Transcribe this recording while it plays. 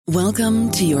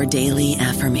Welcome to your daily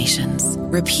affirmations.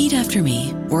 Repeat after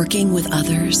me. Working with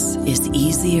others is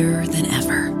easier than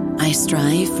ever. I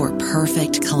strive for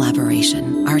perfect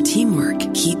collaboration. Our teamwork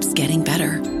keeps getting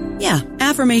better. Yeah,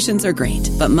 affirmations are great,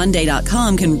 but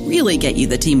Monday.com can really get you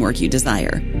the teamwork you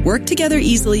desire. Work together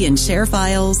easily and share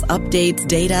files, updates,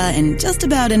 data, and just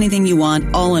about anything you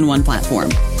want all in one platform.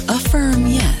 Affirm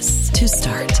yes to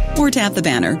start, or tap the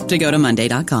banner to go to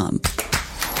Monday.com.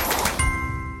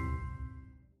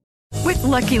 With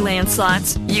Lucky Land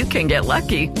Slots, you can get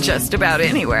lucky just about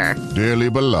anywhere. Dearly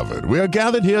beloved, we are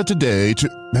gathered here today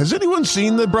to... Has anyone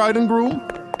seen the bride and groom?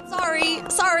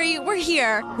 Sorry, we're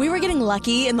here. We were getting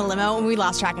lucky in the limo and we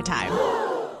lost track of time.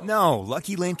 No,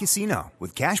 Lucky Land Casino,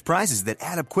 with cash prizes that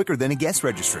add up quicker than a guest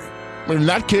registry. In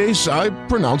that case, I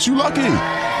pronounce you lucky.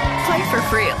 Play for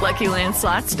free at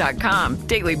LuckyLandSlots.com.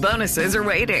 Daily bonuses are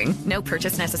waiting. No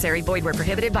purchase necessary. Void where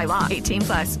prohibited by law.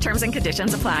 18+. Terms and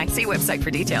conditions apply. See website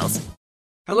for details.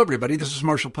 Hello, everybody. This is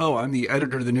Marshall Poe. I'm the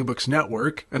editor of the New Books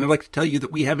Network, and I'd like to tell you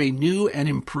that we have a new and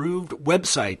improved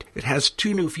website. It has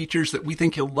 2 new features that we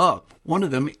think you'll love. One of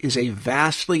them is a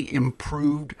vastly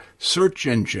improved search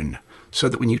engine, so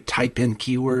that when you type in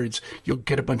keywords, you'll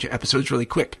get a bunch of episodes really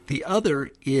quick. The other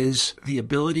is the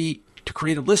ability to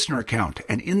create a listener account.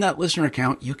 And in that listener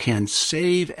account, you can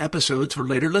save episodes for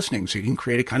later listening. So you can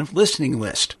create a kind of listening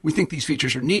list. We think these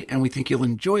features are neat and we think you'll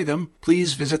enjoy them.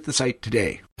 Please visit the site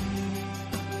today.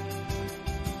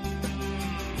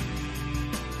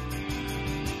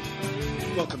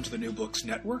 Welcome to the New Books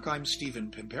Network. I'm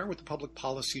Stephen Pimpare with the Public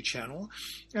Policy Channel,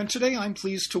 and today I'm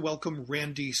pleased to welcome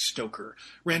Randy Stoecker.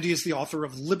 Randy is the author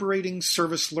of Liberating,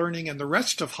 Service Learning, and the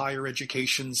Rest of Higher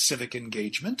Education's Civic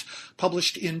Engagement,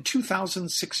 published in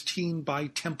 2016 by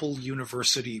Temple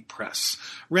University Press.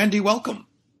 Randy, welcome.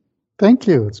 Thank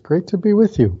you. It's great to be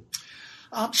with you.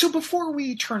 So before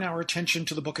we turn our attention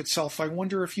to the book itself, I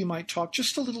wonder if you might talk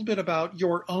just a little bit about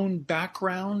your own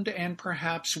background and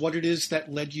perhaps what it is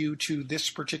that led you to this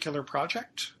particular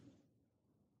project.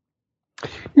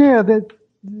 Yeah,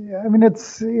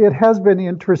 it has been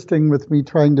interesting with me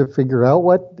trying to figure out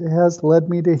what has led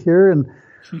me to here, and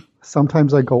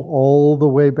sometimes I go all the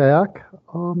way back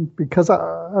because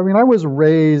I was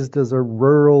raised as a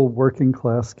rural working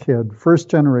class kid, first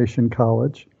generation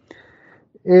college,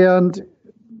 and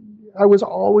I was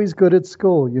always good at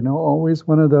school, always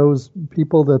one of those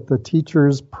people that the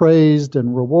teachers praised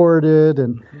and rewarded.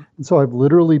 And so I've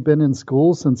literally been in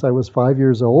school since I was 5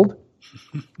 years old.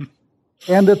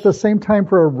 And at the same time,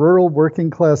 for a rural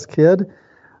working class kid,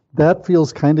 that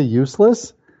feels kind of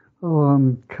useless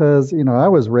because, I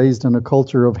was raised in a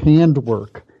culture of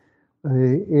handwork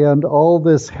and all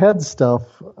this head stuff.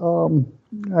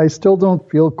 I still don't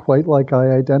feel quite like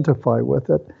I identify with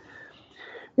it.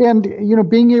 And,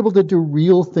 being able to do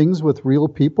real things with real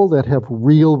people that have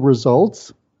real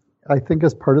results, I think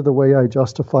is part of the way I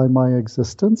justify my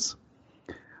existence.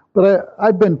 But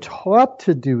I've been taught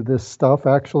to do this stuff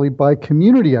actually by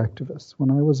community activists when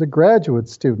I was a graduate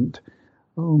student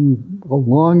a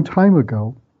long time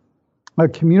ago. A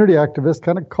community activist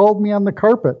kind of called me on the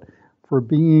carpet for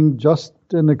being just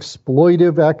an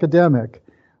exploitive academic.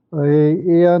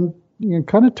 And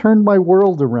kind of turned my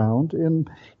world around. And,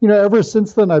 ever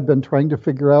since then, I've been trying to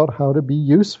figure out how to be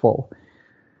useful.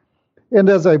 And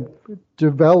as I've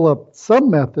developed some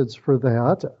methods for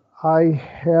that, I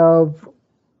have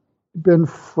been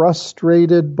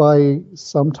frustrated by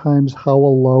sometimes how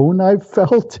alone I've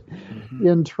felt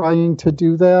in trying to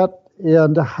do that,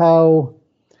 and how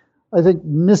I think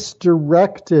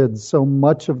misdirected so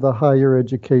much of the higher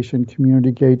education community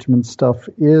engagement stuff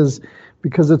is,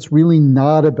 because it's really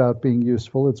not about being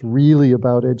useful. It's really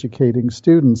about educating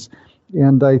students.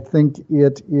 And I think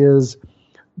it is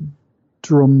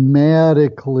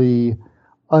dramatically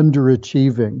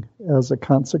underachieving as a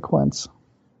consequence.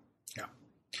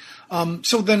 Yeah.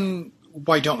 So then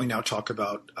why don't we now talk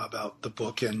about the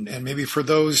book? And maybe for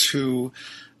those who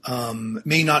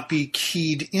may not be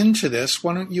keyed into this,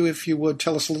 why don't you, if you would,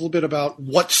 tell us a little bit about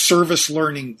what service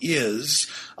learning is,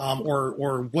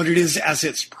 or what it is as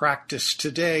it's practiced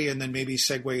today, and then maybe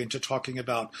segue into talking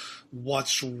about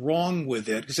what's wrong with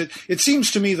it. Because it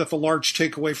seems to me that the large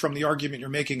takeaway from the argument you're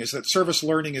making is that service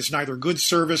learning is neither good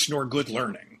service nor good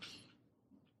learning.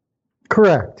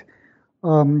 Correct.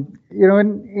 And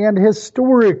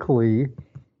historically,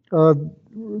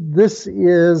 this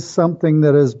is something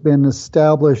that has been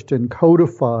established and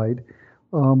codified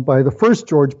by the first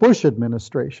George Bush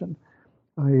administration.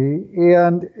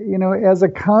 And, as a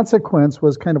consequence,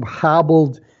 was kind of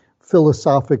hobbled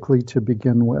philosophically to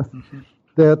begin with.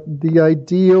 That the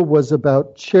idea was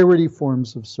about charity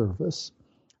forms of service.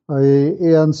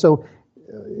 And so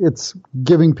it's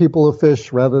giving people a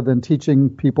fish rather than teaching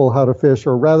people how to fish,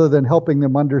 or rather than helping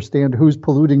them understand who's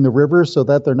polluting the river so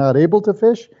that they're not able to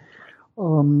fish.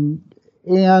 And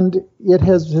it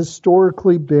has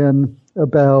historically been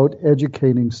about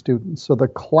educating students. So the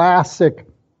classic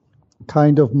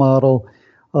kind of model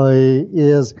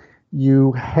is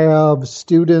you have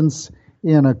students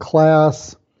in a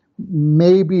class,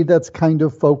 maybe that's kind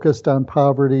of focused on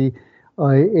poverty,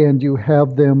 and you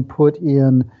have them put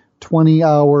in 20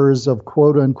 hours of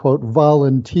quote-unquote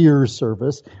volunteer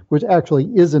service, which actually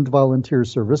isn't volunteer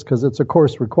service because it's a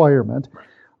course requirement,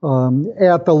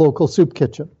 at the local soup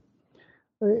kitchen.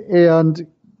 And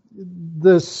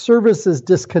the service is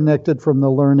disconnected from the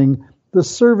learning. The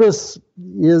service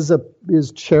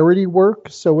is charity work,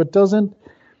 so it doesn't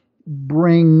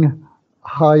bring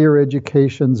higher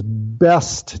education's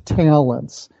best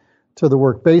talents to the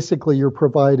work. Basically, you're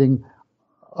providing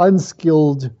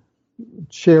unskilled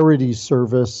charity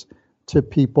service to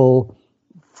people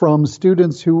from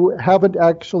students who haven't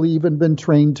actually even been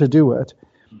trained to do it.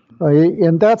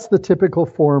 And that's the typical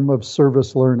form of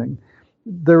service learning.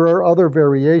 There are other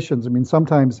variations. I mean,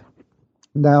 sometimes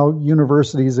now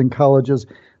universities and colleges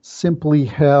simply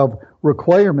have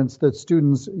requirements that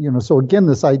students, so again,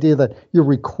 this idea that you're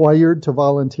required to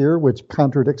volunteer, which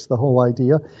contradicts the whole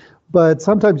idea. But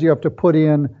sometimes you have to put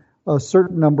in a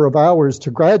certain number of hours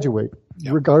to graduate,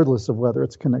 regardless of whether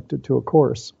it's connected to a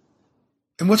course.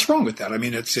 And what's wrong with that? I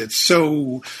mean, it's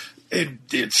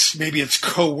maybe it's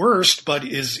coerced, but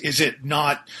is it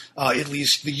not at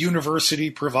least the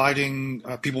university providing,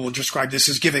 people will describe this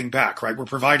as giving back, right? We're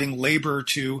providing labor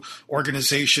to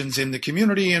organizations in the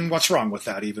community, and what's wrong with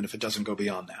that, even if it doesn't go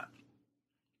beyond that?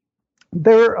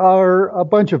 There are a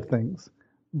bunch of things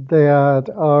that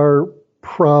are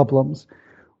problems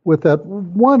with that.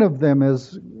 One of them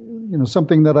is,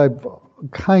 something that I've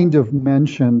kind of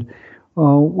mentioned,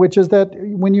 which is that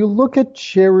when you look at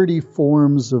charity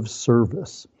forms of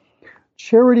service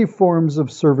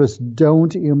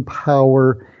don't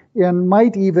empower and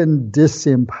might even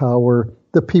disempower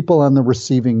the people on the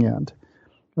receiving end.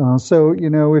 So,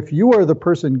 if you are the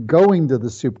person going to the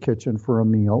soup kitchen for a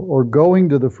meal or going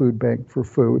to the food bank for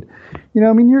food,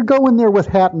 you're going there with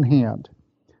hat in hand.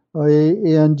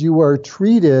 And you are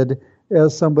treated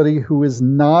as somebody who is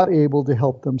not able to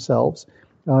help themselves,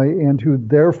 and who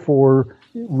therefore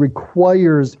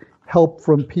requires help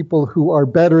from people who are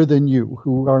better than you,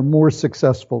 who are more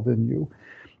successful than you.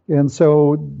 And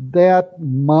so that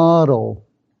model,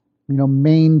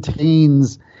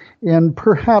 maintains and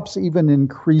perhaps even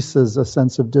increases a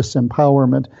sense of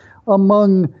disempowerment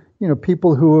among,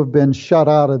 people who have been shut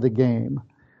out of the game.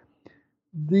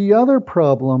 The other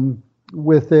problem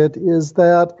with it is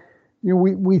that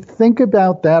we think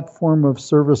about that form of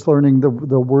service learning, the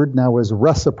word now is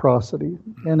reciprocity.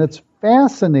 And it's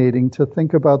fascinating to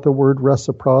think about the word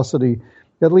reciprocity,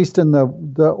 at least in the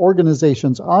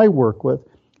organizations I work with,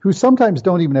 who sometimes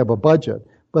don't even have a budget,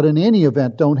 but in any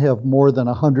event don't have more than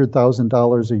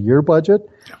 $100,000 a year budget.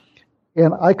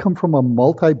 And I come from a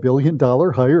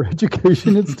multi-billion-dollar higher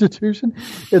education institution,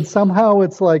 and somehow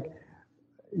it's like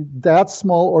that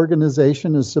small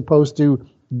organization is supposed to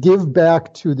give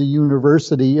back to the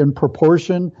university in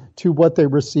proportion to what they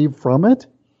receive from it.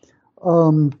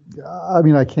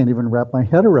 I can't even wrap my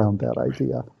head around that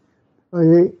idea.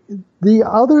 The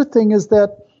other thing is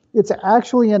that it's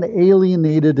actually an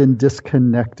alienated and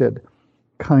disconnected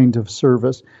kind of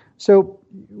service. So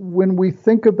when we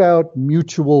think about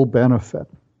mutual benefit,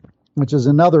 which is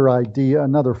another idea,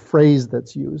 another phrase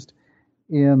that's used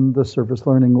in the service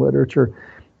learning literature,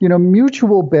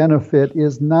 mutual benefit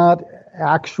is not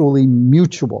actually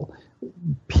mutual.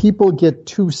 People get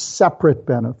two separate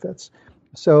benefits.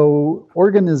 So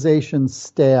organization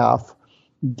staff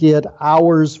get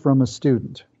hours from a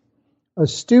student. A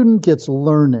student gets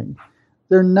learning.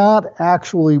 They're not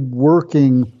actually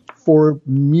working for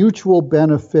mutual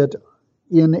benefit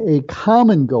in a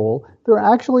common goal. They're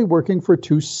actually working for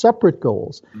two separate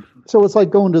goals. So it's like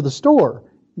going to the store.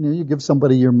 You give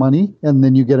somebody your money and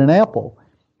then you get an apple.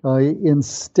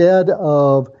 Instead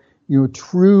of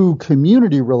true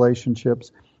community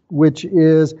relationships, which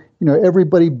is,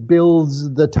 everybody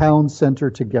builds the town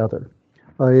center together.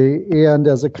 And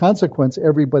as a consequence,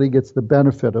 everybody gets the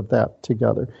benefit of that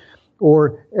together.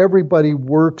 Or everybody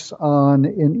works on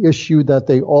an issue that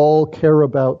they all care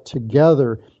about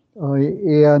together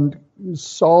and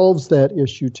solves that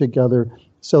issue together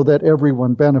so that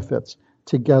everyone benefits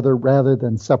together rather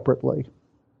than separately.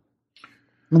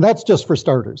 And that's just for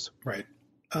starters. Right.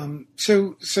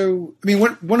 So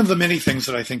one of the many things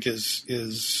that I think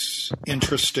is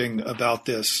interesting about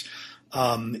this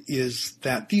is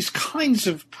that these kinds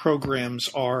of programs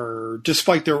are,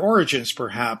 despite their origins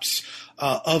perhaps,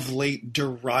 of late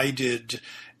derided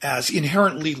as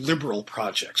inherently liberal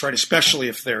projects, right? Especially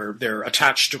if they're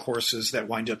attached to courses that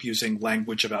wind up using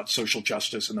language about social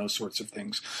justice and those sorts of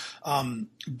things.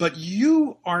 But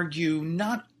you argue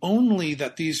not only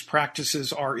that these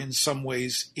practices are in some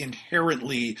ways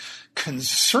inherently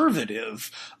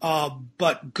conservative,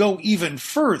 but go even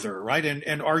further, right?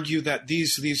 And argue that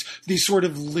these sort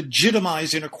of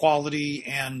legitimize inequality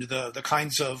and the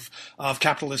kinds of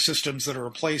capitalist systems that are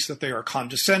in place, that they are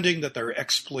condescending, that they're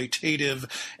exploitative,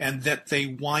 and that they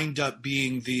wind up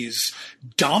being these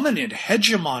dominant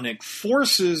hegemonic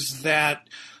forces that,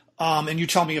 and you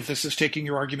tell me if this is taking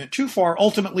your argument too far,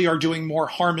 ultimately are doing more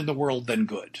harm in the world than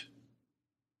good.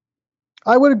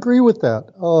 I would agree with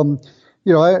that.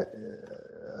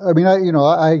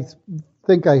 I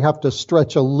think I have to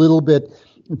stretch a little bit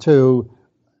to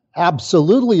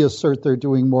absolutely assert they're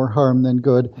doing more harm than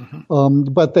good,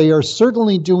 but they are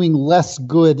certainly doing less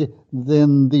good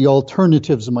than the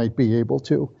alternatives might be able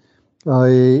to.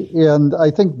 And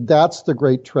I think that's the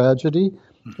great tragedy,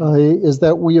 is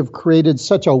that we have created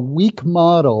such a weak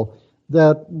model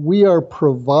that we are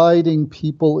providing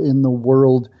people in the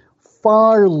world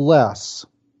far less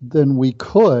than we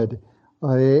could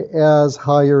as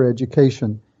higher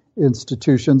education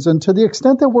institutions. And to the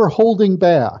extent that we're holding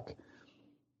back,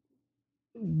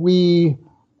 we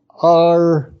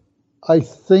are, I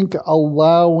think,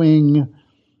 allowing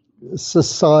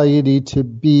society to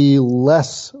be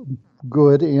less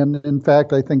good, and in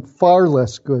fact, I think far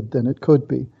less good than it could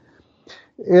be.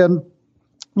 And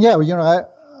yeah,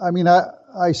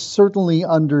 I certainly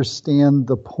understand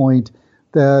the point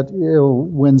that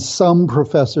when some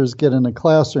professors get in a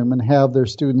classroom and have their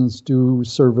students do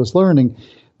service learning,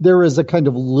 there is a kind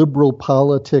of liberal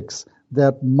politics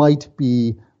that might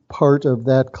be part of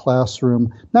that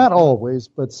classroom. Not always,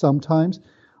 but sometimes.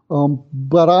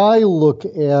 But I look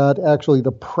at actually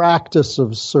the practice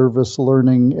of service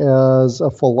learning as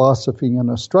a philosophy and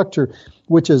a structure,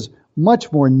 which is much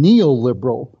more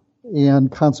neoliberal and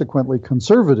consequently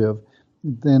conservative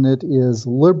than it is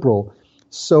liberal.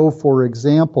 So, for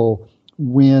example,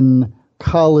 when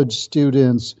college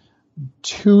students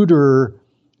tutor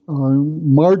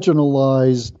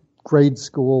marginalized grade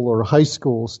school or high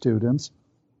school students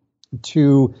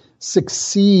to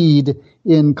succeed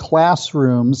in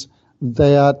classrooms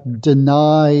that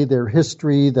deny their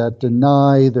history, that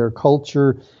deny their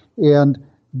culture, and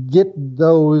get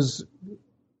those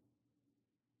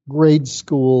grade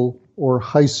school or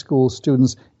high school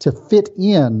students to fit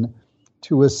in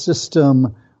to a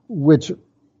system which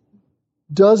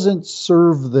doesn't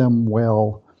serve them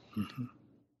well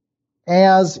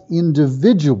as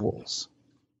individuals.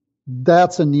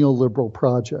 That's a neoliberal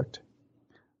project.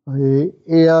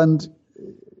 And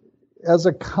as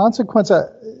a consequence,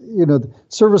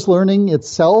 service learning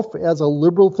itself as a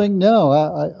liberal thing, no,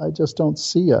 I just don't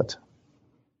see it.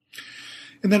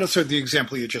 And then also the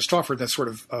example you just offered, that sort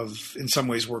of in some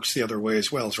ways works the other way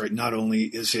as well, is right. Not only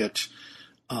is it,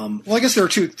 well, I guess there are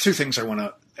two things I want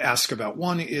to ask about.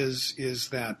 One is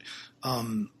that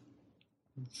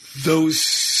those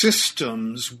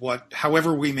systems,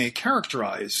 however we may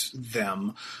characterize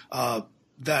them,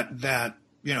 that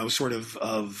sort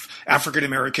of African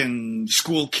American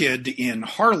school kid in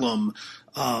Harlem,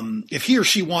 if he or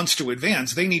she wants to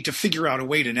advance, they need to figure out a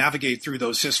way to navigate through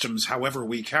those systems however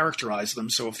we characterize them.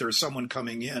 So if there's someone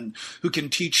coming in who can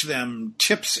teach them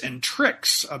tips and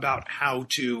tricks about how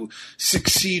to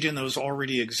succeed in those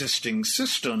already existing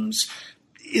systems,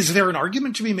 is there an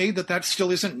argument to be made that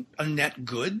still isn't a net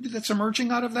good that's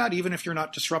emerging out of that, even if you're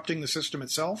not disrupting the system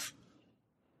itself?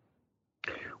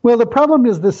 Well, the problem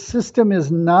is the system is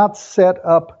not set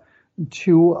up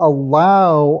to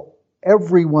allow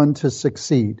everyone to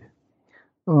succeed.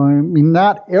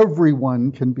 Not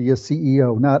everyone can be a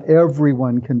CEO. Not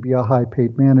everyone can be a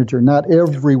high-paid manager. Not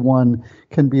everyone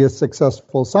can be a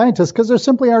successful scientist because there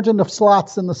simply aren't enough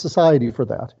slots in the society for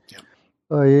that. Yeah.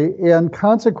 And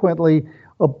consequently,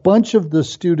 a bunch of the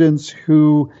students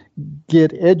who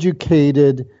get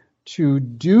educated to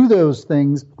do those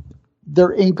things,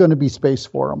 there ain't going to be space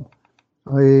for them.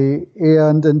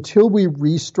 And until we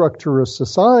restructure a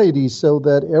society so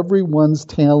that everyone's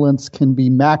talents can be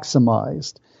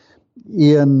maximized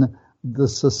in the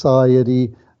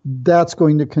society, that's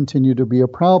going to continue to be a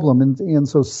problem. And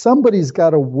so somebody's got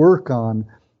to work on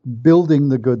building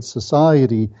the good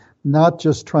society, not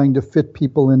just trying to fit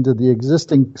people into the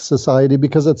existing society,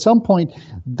 because at some point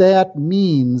that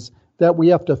means that we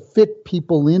have to fit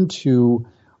people into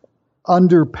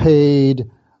underpaid,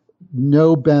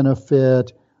 no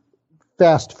benefit,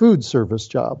 fast food service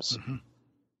jobs.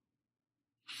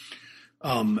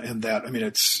 And that, I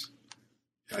mean,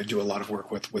 I do a lot of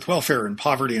work with welfare and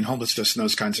poverty and homelessness and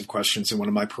those kinds of questions. And one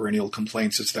of my perennial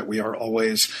complaints is that we are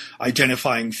always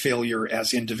identifying failure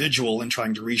as individual and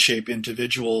trying to reshape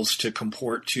individuals to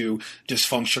comport to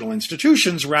dysfunctional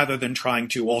institutions rather than trying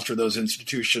to alter those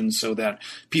institutions so that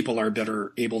people are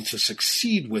better able to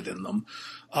succeed within them.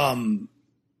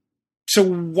 So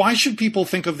why should people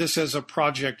think of this as a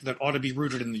project that ought to be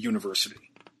rooted in the university?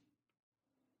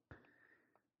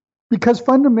 Because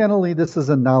fundamentally, this is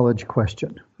a knowledge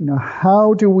question.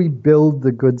 How do we build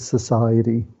the good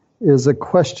society is a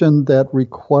question that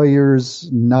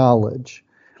requires knowledge.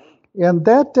 And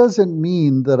that doesn't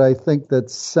mean that I think that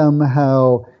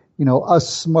somehow,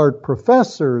 us smart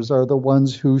professors are the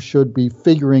ones who should be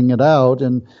figuring it out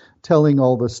and telling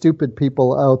all the stupid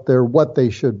people out there what they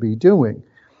should be doing.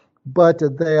 But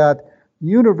that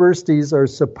universities are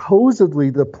supposedly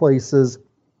the places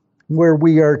where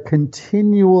we are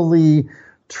continually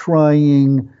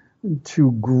trying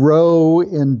to grow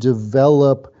and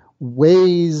develop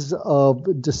ways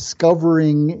of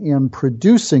discovering and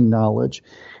producing knowledge,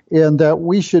 and that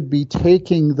we should be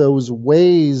taking those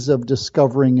ways of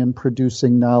discovering and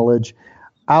producing knowledge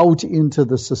out into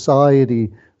the society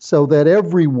so that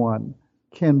everyone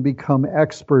can become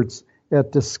experts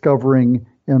at discovering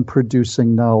and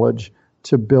producing knowledge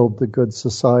to build the good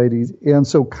society. And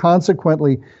so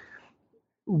consequently,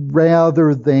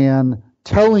 rather than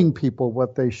telling people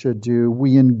what they should do,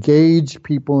 we engage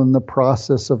people in the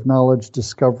process of knowledge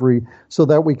discovery so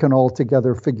that we can all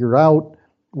together figure out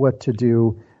what to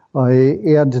do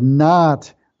and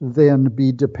not then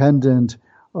be dependent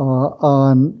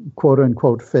on quote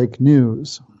unquote fake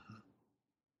news.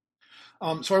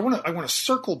 So I want to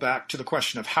circle back to the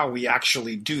question of how we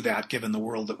actually do that, given the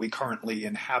world that we currently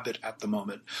inhabit at the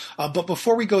moment. But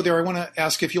before we go there, I want to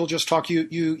ask if you'll just talk.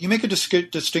 You make a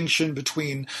distinction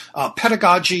between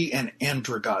pedagogy and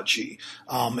andragogy,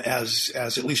 as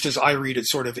at least as I read it,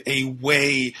 sort of a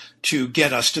way to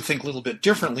get us to think a little bit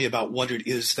differently about what it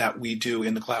is that we do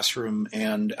in the classroom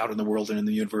and out in the world and in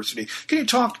the university. Can you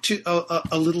talk to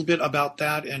a little bit about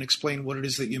that and explain what it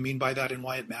is that you mean by that and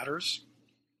why it matters?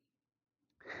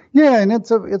 Yeah, and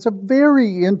it's a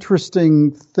very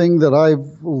interesting thing that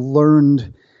I've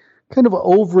learned kind of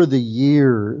over the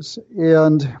years.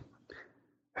 And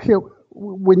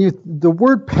the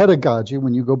word pedagogy,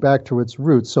 when you go back to its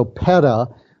roots, so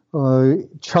peda,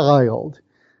 child,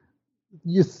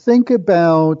 you think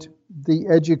about the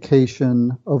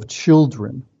education of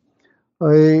children.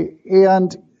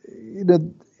 And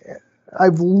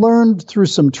I've learned through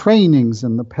some trainings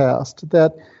in the past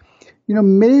that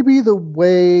maybe the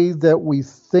way that we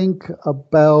think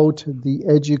about the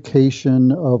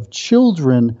education of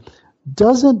children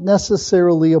doesn't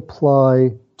necessarily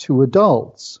apply to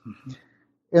adults. Mm-hmm.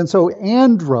 And so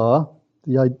andra,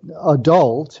 the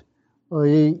adult,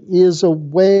 is a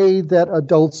way that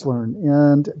adults learn,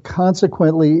 and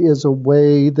consequently is a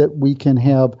way that we can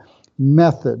have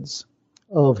methods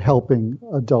of helping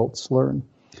adults learn.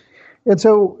 And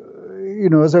so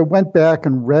as I went back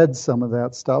and read some of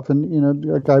that stuff,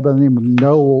 and, a guy by the name of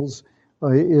Knowles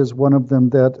is one of them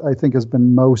that I think has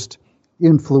been most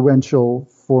influential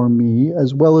for me,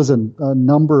 as well as a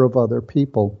number of other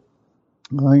people,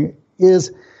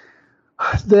 is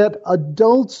that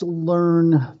adults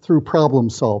learn through problem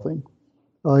solving.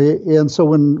 And so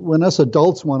when us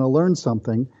adults want to learn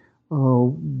something,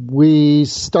 we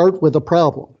start with a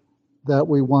problem that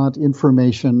we want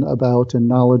information about and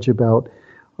knowledge about.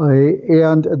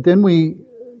 And then we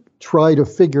try to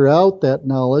figure out that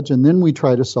knowledge, and then we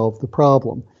try to solve the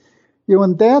problem.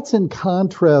 And that's in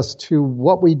contrast to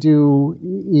what we do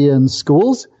in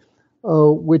schools,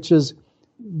 which is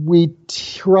we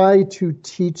try to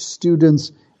teach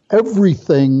students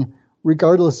everything,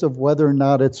 regardless of whether or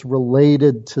not it's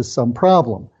related to some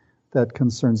problem that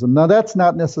concerns them. Now, that's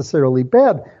not necessarily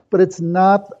bad, but it's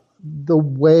not the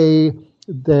way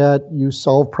that you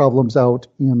solve problems out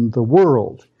in the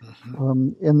world.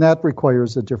 And that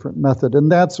requires a different method.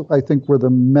 And that's, I think, where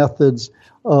the methods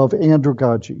of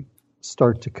andragogy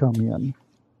start to come in.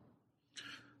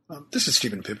 This is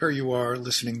Stephen Piper. You are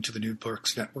listening to the New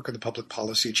Books Network of the Public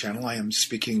Policy Channel. I am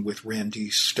speaking with Randy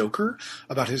Stoecker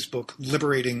about his book,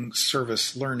 Liberating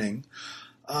Service Learning.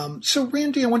 So,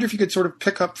 Randy, I wonder if you could sort of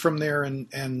pick up from there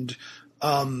and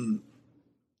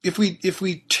if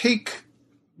we take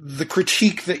the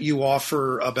critique that you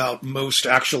offer about most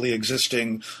actually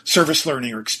existing service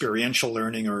learning or experiential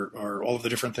learning or all of the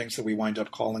different things that we wind up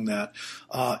calling that,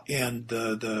 and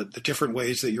the different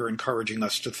ways that you're encouraging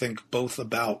us to think both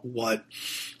about what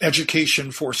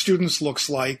education for students looks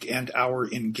like and our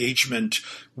engagement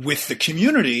with the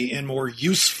community in more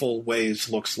useful ways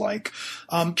looks like.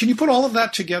 Can you put all of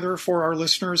that together for our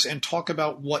listeners and talk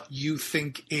about what you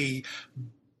think a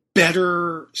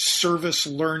better service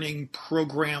learning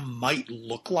program might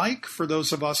look like for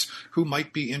those of us who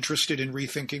might be interested in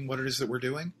rethinking what it is that we're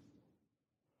doing?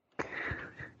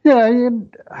 Yeah,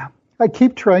 and I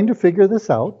keep trying to figure this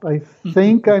out. I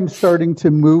think I'm starting to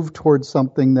move towards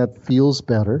something that feels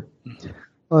better.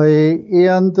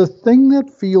 And the thing that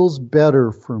feels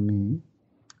better for me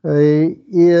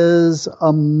is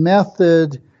a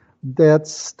method that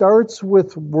starts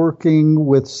with working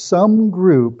with some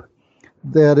group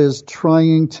that is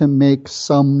trying to make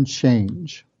some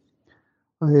change.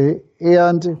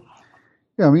 And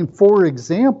I mean, for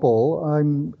example,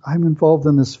 I'm involved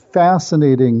in this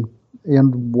fascinating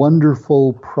and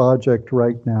wonderful project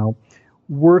right now,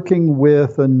 working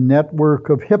with a network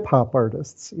of hip hop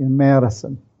artists in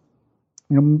Madison.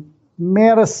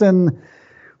 Madison,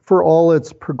 for all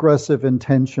its progressive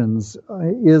intentions,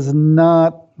 is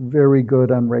not very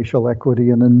good on racial equity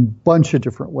in a bunch of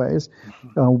different ways.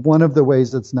 One of the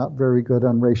ways it's not very good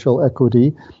on racial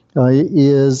equity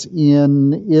is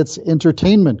in its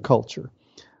entertainment culture.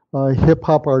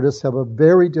 Hip-hop artists have a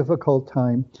very difficult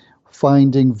time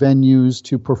finding venues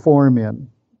to perform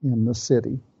in the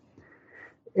city.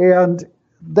 And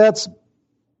that's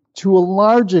to a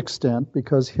large extent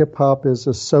because hip-hop is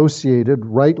associated,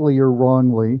 rightly or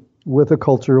wrongly, with a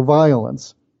culture of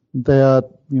violence that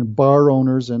bar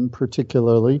owners in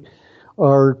particularly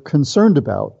are concerned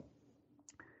about.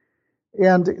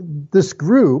 And this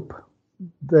group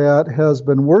that has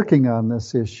been working on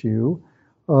this issue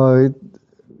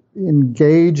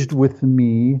engaged with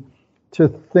me to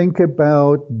think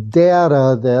about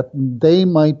data that they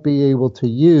might be able to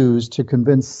use to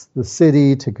convince the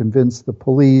city, to convince the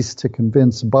police, to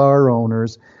convince bar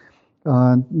owners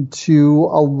to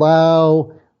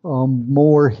allow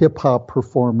more hip-hop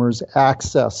performers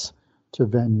access to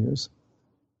venues.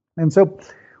 And so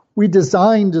we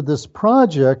designed this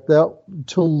project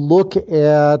to look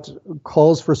at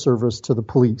calls for service to the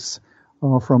police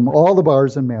from all the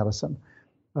bars in Madison.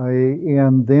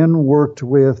 And then worked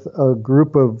with a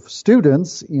group of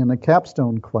students in a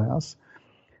capstone class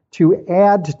to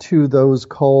add to those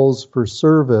calls for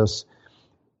service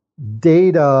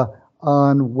data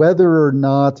on whether or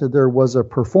not there was a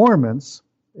performance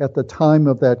at the time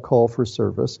of that call for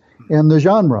service and the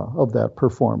genre of that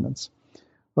performance,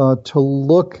 to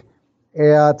look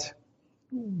at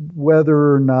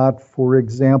whether or not, for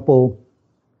example,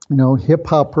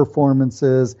 hip-hop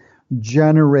performances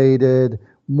generated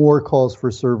more calls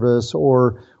for service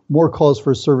or more calls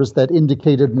for service that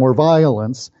indicated more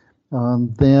violence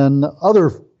than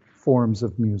other forms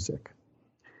of music.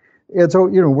 And so,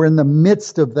 we're in the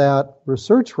midst of that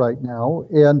research right now,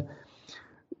 and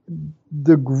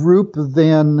the group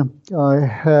then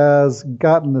has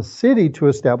gotten the city to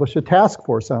establish a task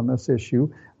force on this issue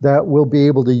that will be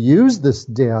able to use this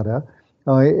data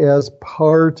as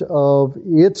part of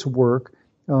its work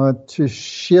to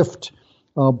shift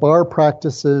bar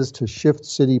practices, to shift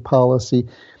city policy.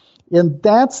 And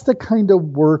that's the kind of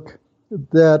work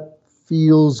that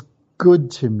feels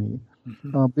good to me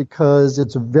because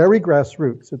it's very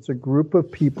grassroots. It's a group of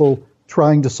people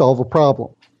trying to solve a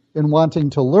problem and wanting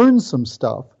to learn some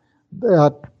stuff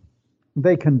that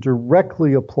they can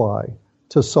directly apply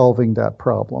to solving that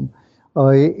problem.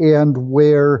 And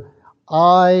where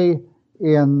I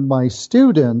and my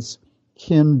students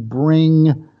can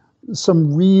bring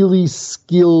some really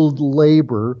skilled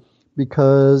labor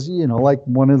because, like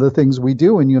one of the things we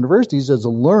do in universities is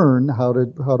learn how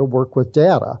to work with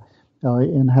data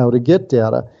and how to get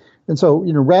data. And so,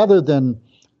 rather than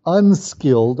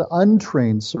unskilled,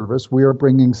 untrained service, we are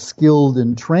bringing skilled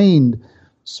and trained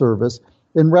service.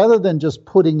 And rather than just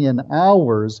putting in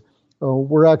hours,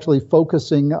 we're actually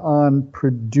focusing on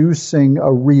producing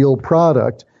a real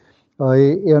product.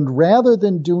 And rather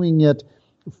than doing it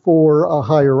for a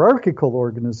hierarchical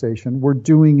organization, we're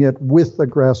doing it with a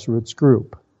grassroots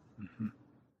group.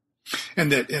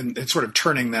 And sort of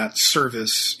turning that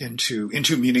service into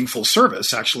meaningful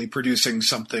service, actually producing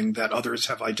something that others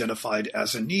have identified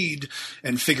as a need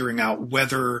and figuring out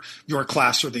whether your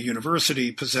class or the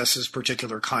university possesses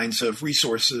particular kinds of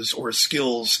resources or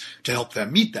skills to help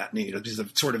them meet that need. It is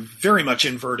sort of very much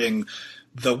inverting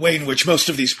the way in which most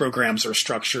of these programs are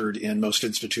structured in most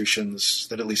institutions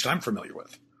that at least I'm familiar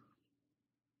with.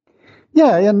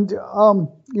 Yeah, and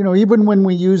even when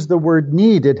we use the word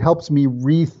need, it helps me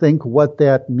rethink what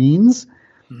that means.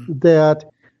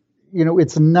 That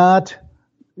it's not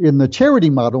in the charity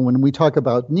model. When we talk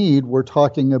about need, we're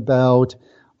talking about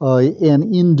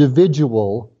an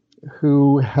individual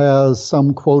who has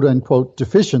some quote unquote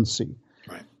deficiency.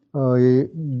 Right.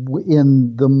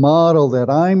 In the model that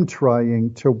I'm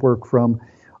trying to work from,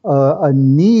 a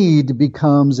need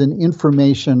becomes an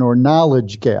information or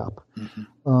knowledge gap.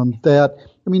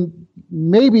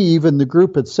 Maybe even the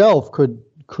group itself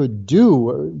could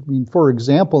do. For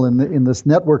example, in this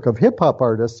network of hip hop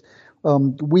artists,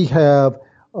 we have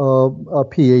a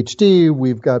PhD.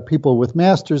 We've got people with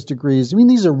master's degrees.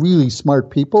 These are really smart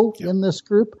people in this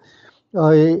group.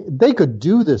 They could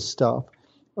do this stuff,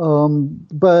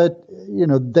 but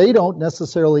they don't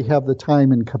necessarily have the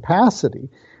time and capacity.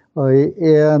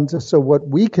 And so what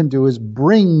we can do is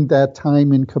bring that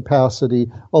time and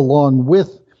capacity along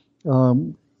with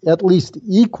at least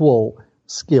equal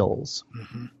skills.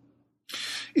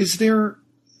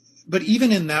 But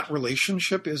even in that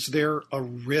relationship, is there a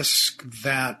risk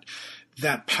that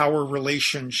power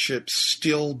relationship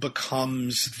still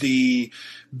becomes the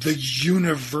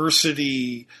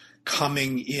university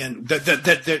coming in,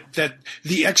 that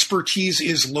the expertise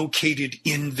is located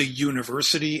in the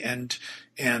university and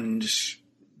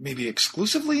maybe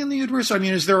exclusively in the university?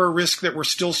 Is there a risk that we're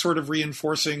still sort of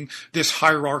reinforcing this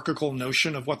hierarchical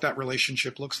notion of what that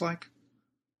relationship looks like?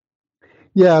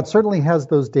 Yeah, it certainly has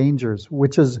those dangers,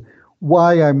 which is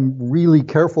why I'm really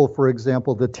careful, for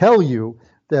example, to tell you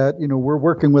that, we're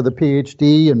working with a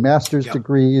PhD and master's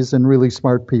degrees and really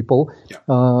smart people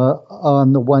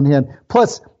on the one hand.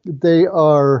 Plus, they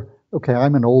are,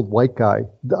 I'm an old white guy.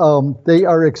 They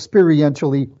are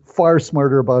experientially far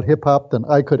smarter about hip hop than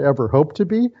I could ever hope to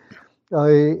be.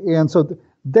 And so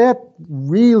that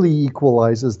really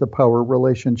equalizes the power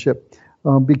relationship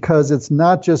because it's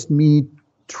not just me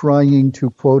trying to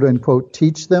quote unquote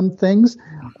teach them things.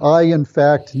 I, in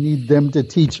fact, need them to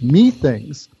teach me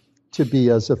things to be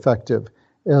as effective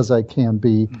as I can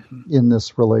be in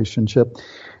this relationship.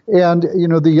 And,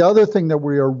 the other thing that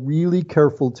we are really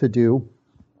careful to do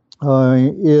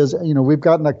is, we've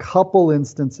gotten a couple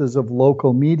instances of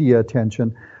local media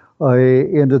attention,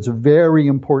 and it's very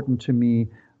important to me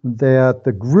that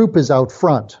the group is out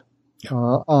front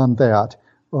on that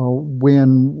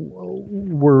when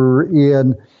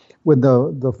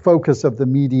the focus of the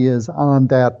media is on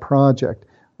that project,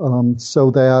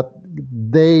 so that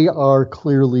they are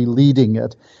clearly leading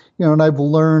it. And I've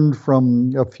learned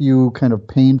from a few kind of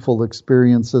painful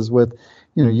experiences with,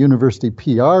 university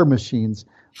PR machines,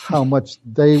 how much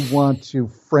they want to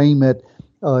frame it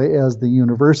as the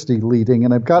university leading.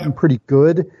 And I've gotten pretty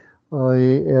good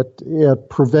at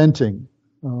preventing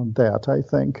that, I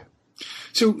think.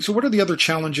 So what are the other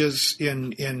challenges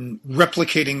in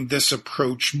replicating this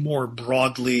approach more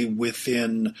broadly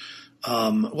within,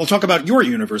 we'll talk about your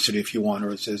university if you want, or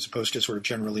as opposed to sort of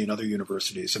generally in other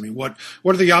universities. What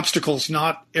are the obstacles?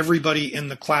 Not everybody in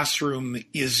the classroom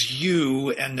is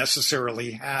you and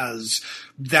necessarily has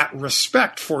that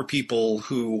respect for people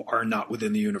who are not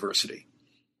within the university.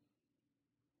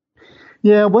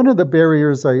 Yeah, one of the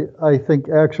barriers I think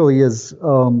actually is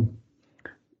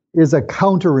a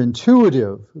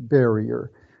counterintuitive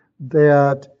barrier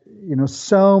that,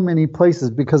 so many places,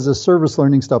 because the service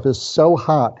learning stuff is so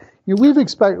hot.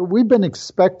 We've been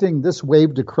expecting this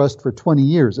wave to crest for 20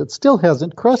 years. It still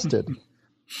hasn't crested.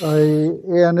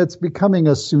 And it's becoming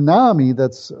a tsunami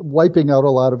that's wiping out a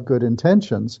lot of good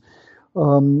intentions.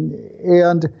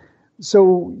 And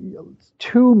so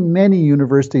too many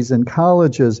universities and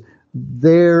colleges,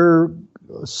 their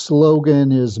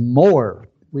slogan is more.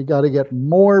 We got to get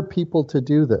more people to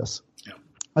do this. Yeah.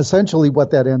 Essentially,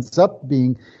 what that ends up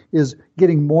being is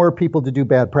getting more people to do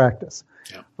bad practice.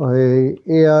 Yeah.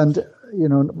 And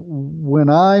when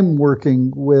I'm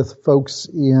working with folks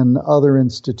in other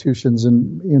institutions,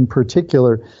 in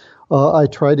particular, I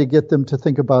try to get them to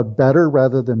think about better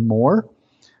rather than more.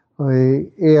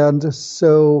 And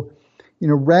so,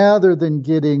 rather than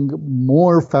getting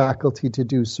more faculty to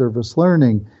do service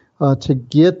learning, to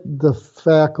get the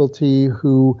faculty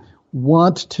who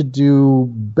want to do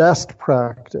best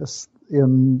practice.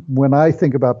 And when I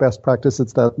think about best practice,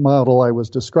 it's that model I was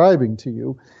describing to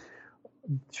you,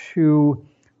 to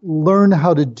learn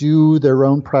how to do their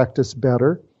own practice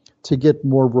better, to get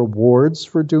more rewards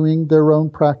for doing their own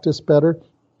practice better.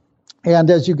 And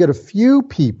as you get a few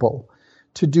people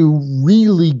to do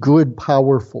really good,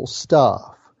 powerful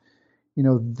stuff,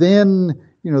 then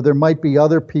there might be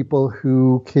other people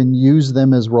who can use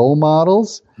them as role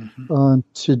models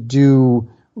to do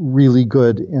really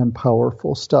good and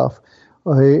powerful stuff.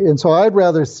 And so I'd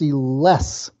rather see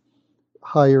less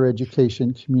higher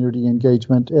education community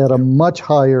engagement at a much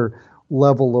higher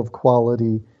level of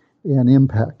quality and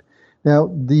impact.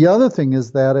 Now, the other thing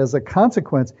is that as a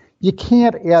consequence, you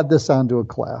can't add this onto a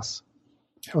class.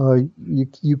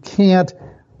 You can't,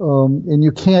 and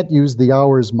you can't use the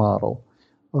hours model.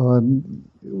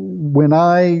 When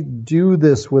I do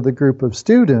this with a group of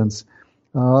students,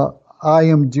 I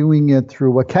am doing it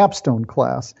through a capstone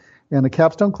class. And a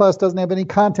capstone class doesn't have any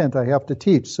content I have to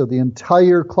teach, so the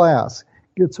entire class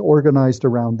gets organized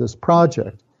around this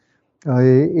project.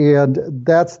 And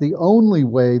that's the only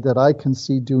way that I can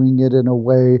see doing it in a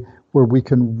way where we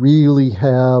can really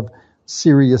have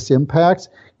serious impacts.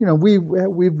 You know,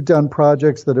 we've done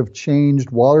projects that have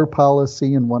changed water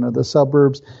policy in one of the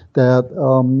suburbs, that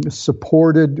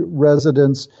supported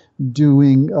residents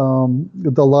doing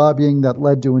the lobbying that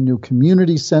led to a new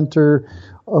community center.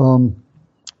 I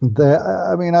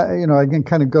can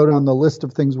kind of go down the list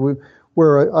of things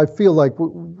where I feel like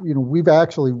we've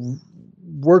actually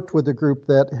worked with a group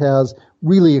that has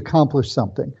really accomplished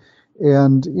something.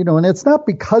 And, and it's not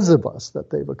because of us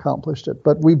that they've accomplished it,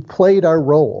 but we've played our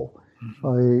role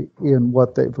in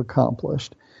what they've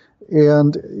accomplished.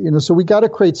 And, so we got to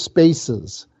create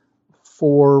spaces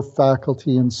for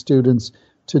faculty and students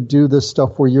to do this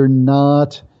stuff where you're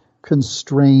not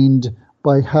constrained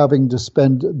by having to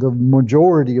spend the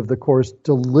majority of the course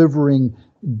delivering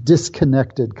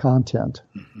disconnected content.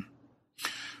 Mm-hmm.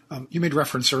 You made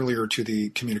reference earlier to the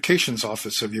communications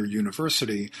office of your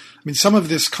university. I mean, some of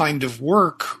this kind of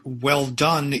work, well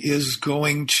done, is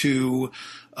going to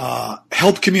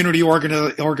help community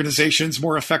organizations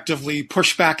more effectively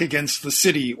push back against the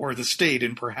city or the state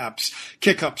and perhaps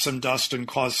kick up some dust and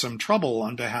cause some trouble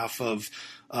on behalf of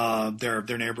their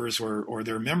neighbors or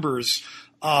their members.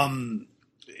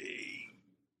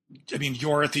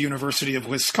 You're at the University of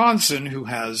Wisconsin, who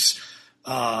has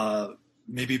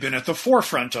maybe been at the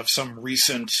forefront of some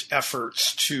recent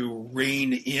efforts to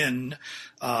rein in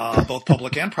both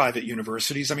public and private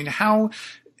universities. How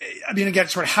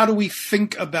do we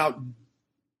think about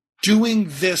doing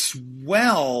this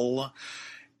well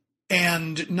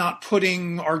and not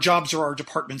putting our jobs or our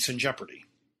departments in jeopardy?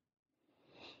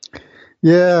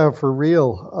 Yeah, for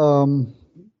real.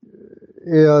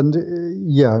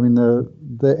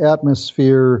 The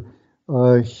atmosphere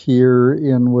here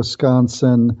in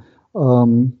Wisconsin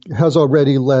has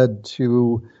already led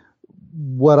to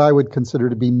what I would consider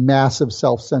to be massive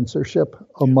self-censorship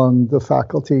among the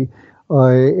faculty.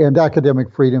 And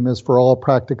academic freedom is, for all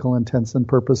practical intents and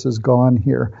purposes, gone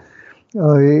here.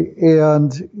 So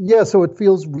it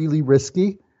feels really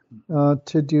risky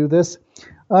to do this.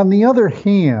 On the other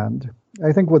hand,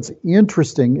 I think what's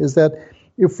interesting is that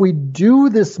if we do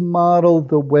this model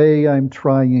the way I'm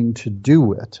trying to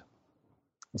do it,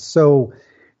 so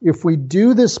if we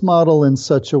do this model in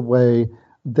such a way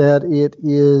that it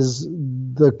is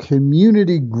the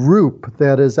community group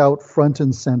that is out front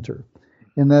and center,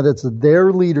 and that it's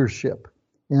their leadership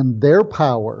and their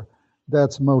power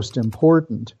that's most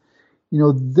important,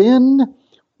 then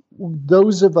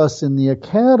those of us in the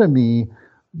academy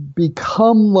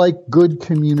become like good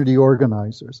community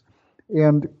organizers.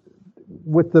 And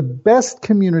with the best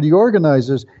community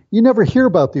organizers, you never hear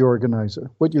about the organizer.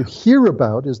 What you hear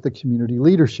about is the community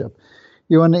leadership.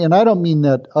 And I don't mean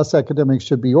that us academics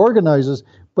should be organizers,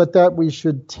 but that we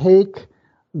should take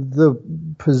the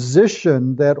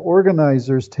position that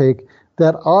organizers take,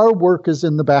 that our work is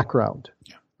in the background.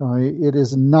 It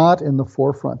is not in the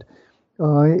forefront.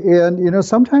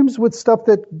 Sometimes with stuff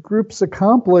that groups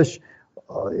accomplish,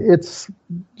 it's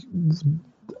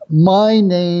my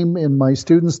name and my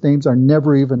students' names are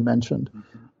never even mentioned.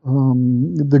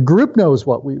 The group knows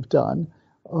what we've done,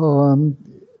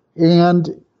 and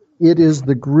it is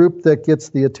the group that gets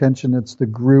the attention. It's the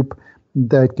group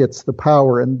that gets the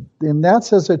power, and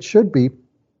that's as it should be.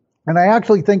 And I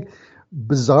actually think,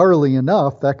 bizarrely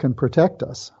enough, that can protect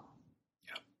us.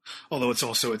 Yeah. Although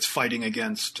it's fighting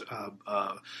against.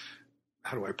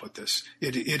 How do I put this?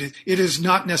 It is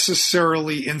not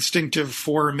necessarily instinctive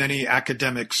for many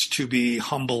academics to be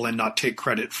humble and not take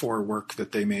credit for work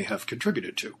that they may have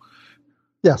contributed to.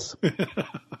 Yes.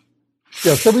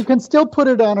 Yeah, so we can still put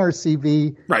it on our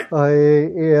CV, right?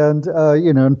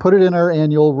 And put it in our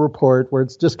annual report where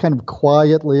it's just kind of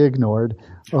quietly ignored.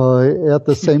 At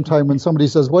the same time, when somebody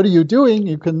says, "What are you doing?"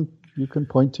 you can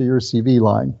point to your CV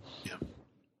line. Yeah.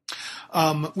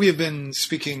 We have been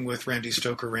speaking with Randy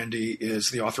Stoecker. Randy is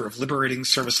the author of Liberating,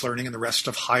 Service Learning, and the Rest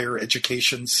of Higher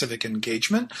Education, Civic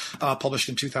Engagement, published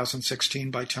in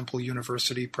 2016 by Temple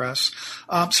University Press.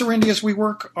 So, Randy, as we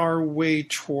work our way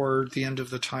toward the end of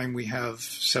the time we have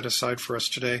set aside for us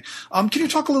today, can you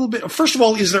talk a little bit? First of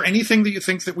all, is there anything that you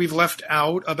think that we've left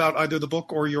out about either the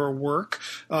book or your work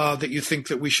that you think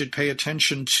that we should pay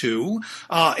attention to?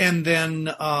 And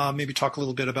then maybe talk a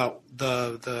little bit about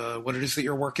the what it is that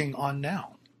you're working on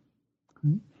now.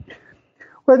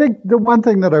 Well, I think the one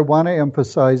thing that I want to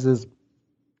emphasize is,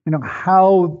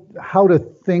 how to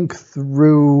think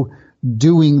through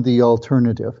doing the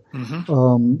alternative.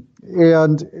 And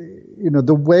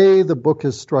the way the book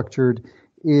is structured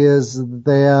is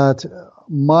that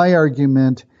my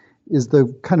argument is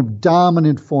the kind of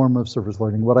dominant form of service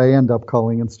learning, what I end up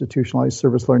calling institutionalized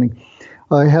service learning.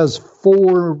 It has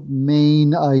four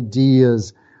main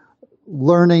ideas: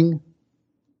 learning,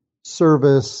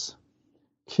 service,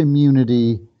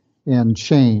 community, and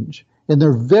change. And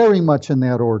they're very much in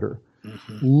that order.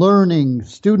 Learning,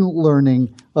 student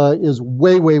learning, is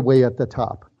way, way, way at the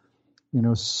top.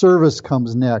 Service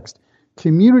comes next.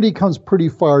 Community comes pretty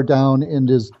far down and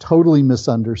is totally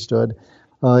misunderstood.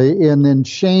 And then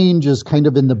change is kind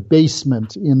of in the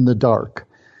basement, in the dark.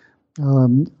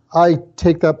 I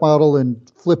take that model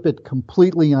and flip it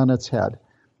completely on its head.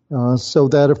 So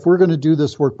that if we're going to do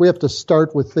this work, we have to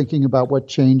start with thinking about what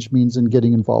change means and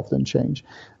getting involved in change.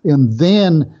 And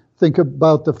then think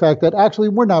about the fact that actually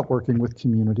we're not working with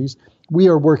communities. We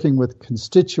are working with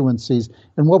constituencies.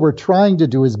 And what we're trying to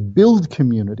do is build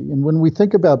community. And when we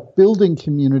think about building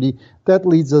community, that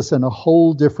leads us in a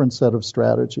whole different set of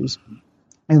strategies.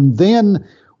 And then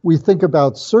we think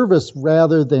about service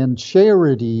rather than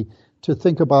charity, to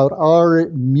think about our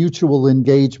mutual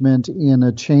engagement in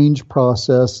a change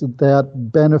process that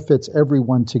benefits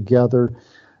everyone together.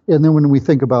 And then when we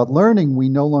think about learning, we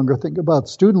no longer think about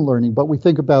student learning, but we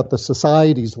think about the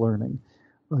society's learning.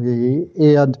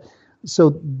 And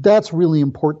so that's really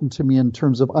important to me in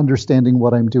terms of understanding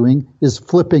what I'm doing, is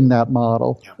flipping that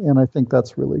model. And I think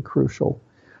that's really crucial.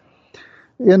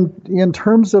 In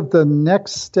terms of the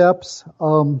next steps,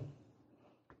 I'm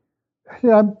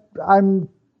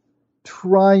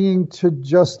trying to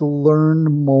just learn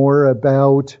more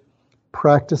about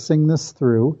practicing this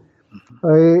through.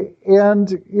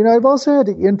 I've also had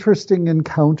interesting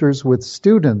encounters with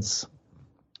students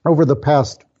over the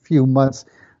past few months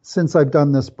since I've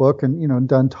done this book and,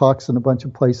 done talks in a bunch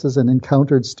of places and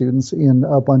encountered students in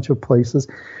a bunch of places.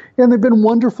 And they've been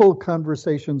wonderful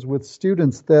conversations with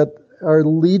students that are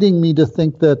leading me to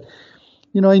think that,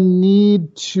 I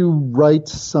need to write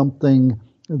something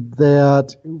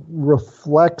that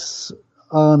reflects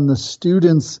on the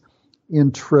students'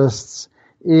 interests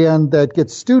and that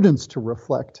gets students to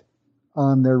reflect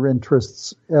on their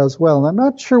interests as well. And I'm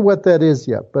not sure what that is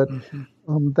yet, but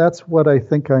that's what I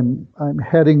think I'm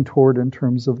heading toward in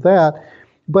terms of that.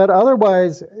 But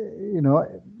otherwise,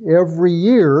 every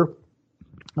year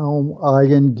I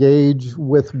engage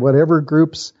with whatever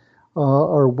groups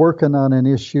are working on an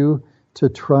issue to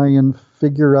try and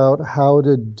figure out how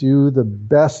to do the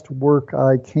best work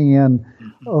I can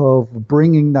of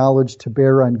bringing knowledge to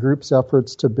bear on groups'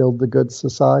 efforts to build the good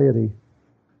society.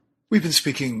 We've been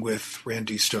speaking with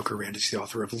Randy Stoecker. Randy's the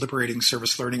author of Liberating,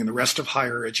 Service Learning, and the Rest of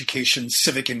Higher Education,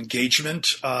 Civic Engagement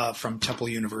from Temple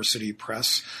University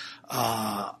Press.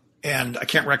 And I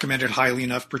can't recommend it highly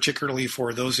enough, particularly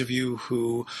for those of you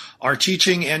who are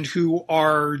teaching and who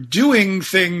are doing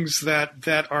things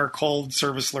that are called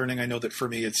service learning. I know that for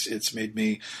me, it's made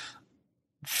me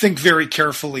think very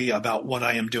carefully about what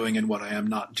I am doing and what I am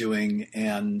not doing,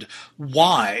 and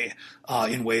why,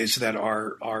 in ways that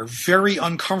are very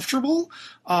uncomfortable,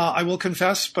 I will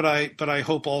confess, but I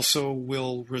hope also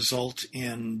will result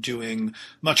in doing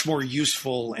much more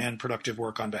useful and productive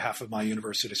work on behalf of my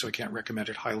university. So I can't recommend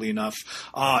it highly enough.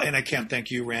 And I can't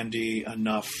thank you, Randy,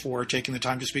 enough for taking the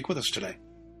time to speak with us today.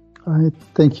 I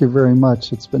thank you very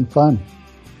much. It's been fun.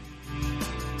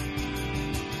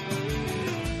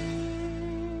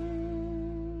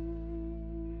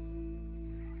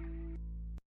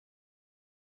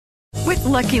 With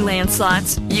Lucky Land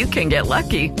Slots, you can get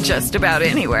lucky just about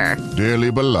anywhere.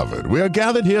 Dearly beloved, we are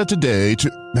gathered here today to...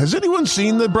 Has anyone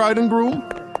seen the bride and groom?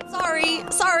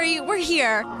 Sorry, we're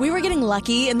here. We were getting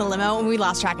lucky in the limo and we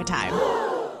lost track of time.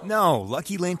 No,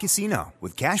 Lucky Land Casino,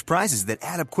 with cash prizes that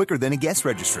add up quicker than a guest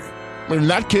registry. In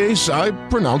that case, I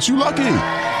pronounce you lucky.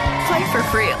 Play for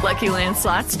free at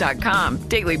LuckyLandSlots.com.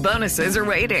 Daily bonuses are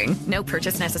waiting. No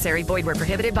purchase necessary. Void where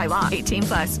prohibited by law.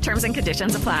 18+. Terms and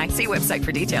conditions apply. See website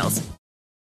for details.